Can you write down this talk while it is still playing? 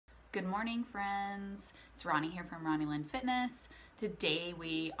Good morning, friends. It's Ronnie here from Ronnie Lynn Fitness. Today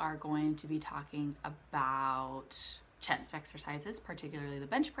we are going to be talking about chest exercises, particularly the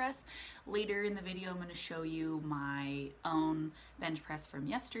bench press. Later in the video, I'm going to show you my own bench press from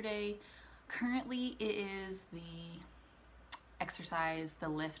yesterday. Currently, it is the exercise, the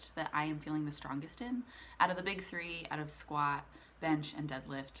lift that I am feeling the strongest in. Out of the big three, out of squat, bench, and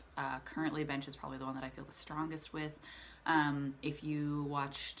deadlift, currently bench is probably the one that I feel the strongest with. If you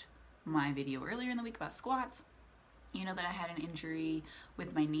watched my video earlier in the week about squats, you know that I had an injury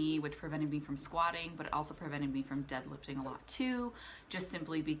with my knee which prevented me from squatting, but it also prevented me from deadlifting a lot too, just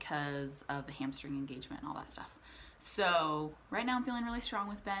simply because of the hamstring engagement and all that stuff. So right now I'm feeling really strong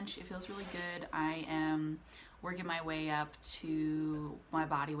with bench. It feels really good. I am working my way up to my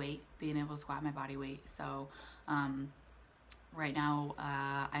body weight, being able to squat my body weight. So right now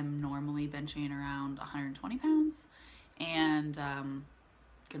I'm normally benching around 120 pounds and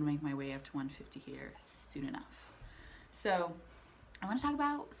gonna make my way up to 150 here soon enough. So I want to talk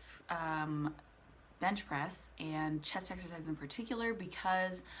about bench press and chest exercise in particular,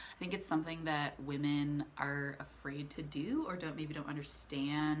 because I think it's something that women are afraid to do or maybe don't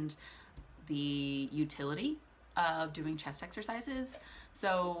understand the utility of doing chest exercises.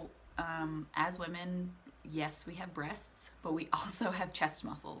 So as women, yes, we have breasts, but we also have chest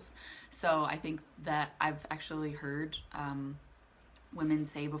muscles. So I think that I've actually heard women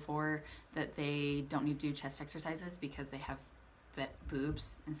say before that they don't need to do chest exercises because they have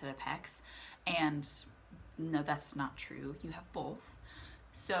boobs instead of pecs. And no, that's not true. You have both.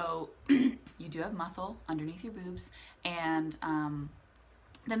 So you do have muscle underneath your boobs, and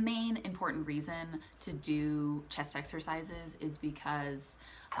the main important reason to do chest exercises is because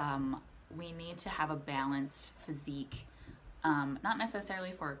we need to have a balanced physique, not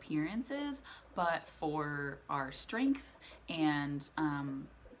necessarily for appearances, but for our strength and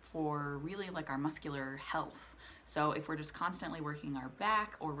for really like our muscular health. So if we're just constantly working our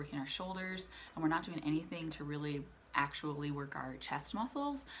back or working our shoulders and we're not doing anything to really actually work our chest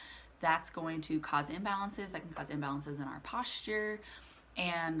muscles, that's going to cause imbalances. That can cause imbalances in our posture,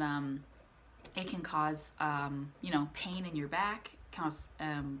 and it can cause pain in your back,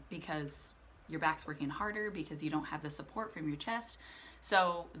 because your back's working harder because you don't have the support from your chest.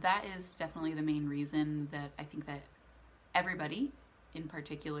 So that is definitely the main reason that I think that everybody, in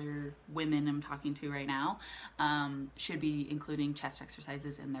particular women I'm talking to right now, should be including chest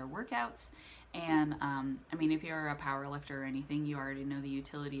exercises in their workouts. And I mean, if you're a power lifter or anything, you already know the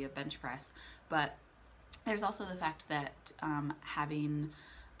utility of bench press, but there's also the fact that having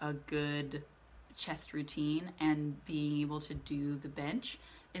a good chest routine and being able to do the bench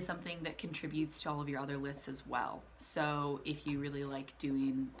is something that contributes to all of your other lifts as well. So if you really like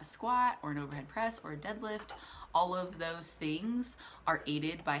doing a squat or an overhead press or a deadlift, all of those things are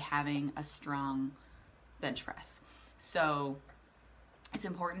aided by having a strong bench press. So it's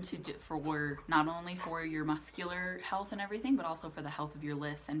important to do for not only for your muscular health and everything, but also for the health of your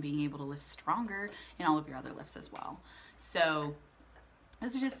lifts and being able to lift stronger in all of your other lifts as well. So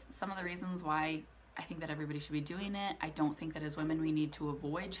those are just some of the reasons why I think that everybody should be doing it. I don't think that as women we need to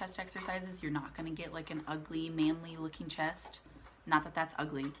avoid chest exercises. You're not going to get like an ugly, manly looking chest. Not that that's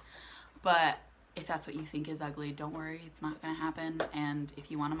ugly, but if that's what you think is ugly, don't worry, it's not going to happen. And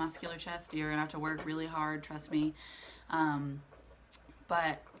if you want a muscular chest, you're going to have to work really hard, trust me.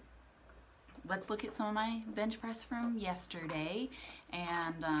 But let's look at some of my bench press from yesterday.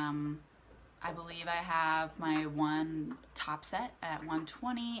 And I believe I have my one top set at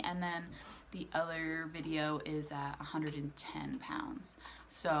 120, and then the other video is at 110 pounds.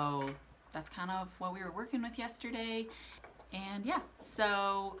 So that's kind of what we were working with yesterday. And yeah,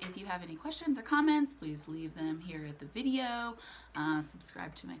 so if you have any questions or comments, please leave them here at the video.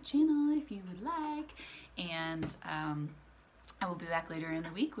 Subscribe to my channel if you would like. And I will be back later in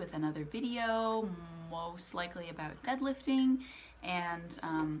the week with another video, most likely about deadlifting. And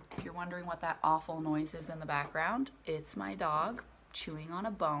if you're wondering what that awful noise is in the background, it's my dog chewing on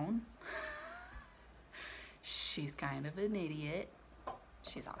a bone. She's kind of an idiot.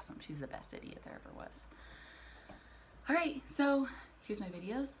 She's awesome. She's the best idiot there ever was. All right, so here's my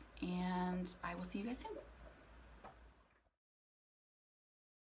videos, and I will see you guys soon.